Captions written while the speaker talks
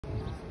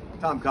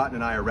Tom Cotton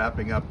and I are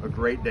wrapping up a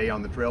great day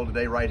on the trail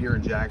today right here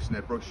in Jackson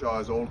at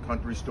Brookshaw's Old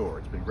Country Store.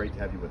 It's been great to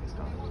have you with us,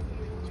 Tom.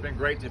 It's been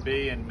great to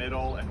be in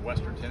Middle and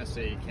Western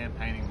Tennessee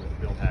campaigning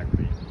with Bill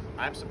Hagerty.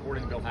 I'm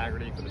supporting Bill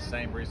Hagerty for the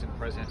same reason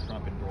President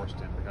Trump endorsed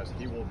him, because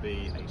he will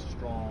be a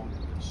strong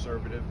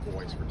conservative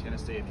voice for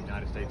Tennessee in the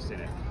United States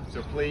Senate.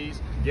 So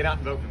please get out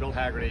and vote for Bill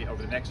Hagerty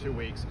over the next 2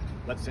 weeks.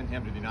 Let's send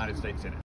him to the United States Senate.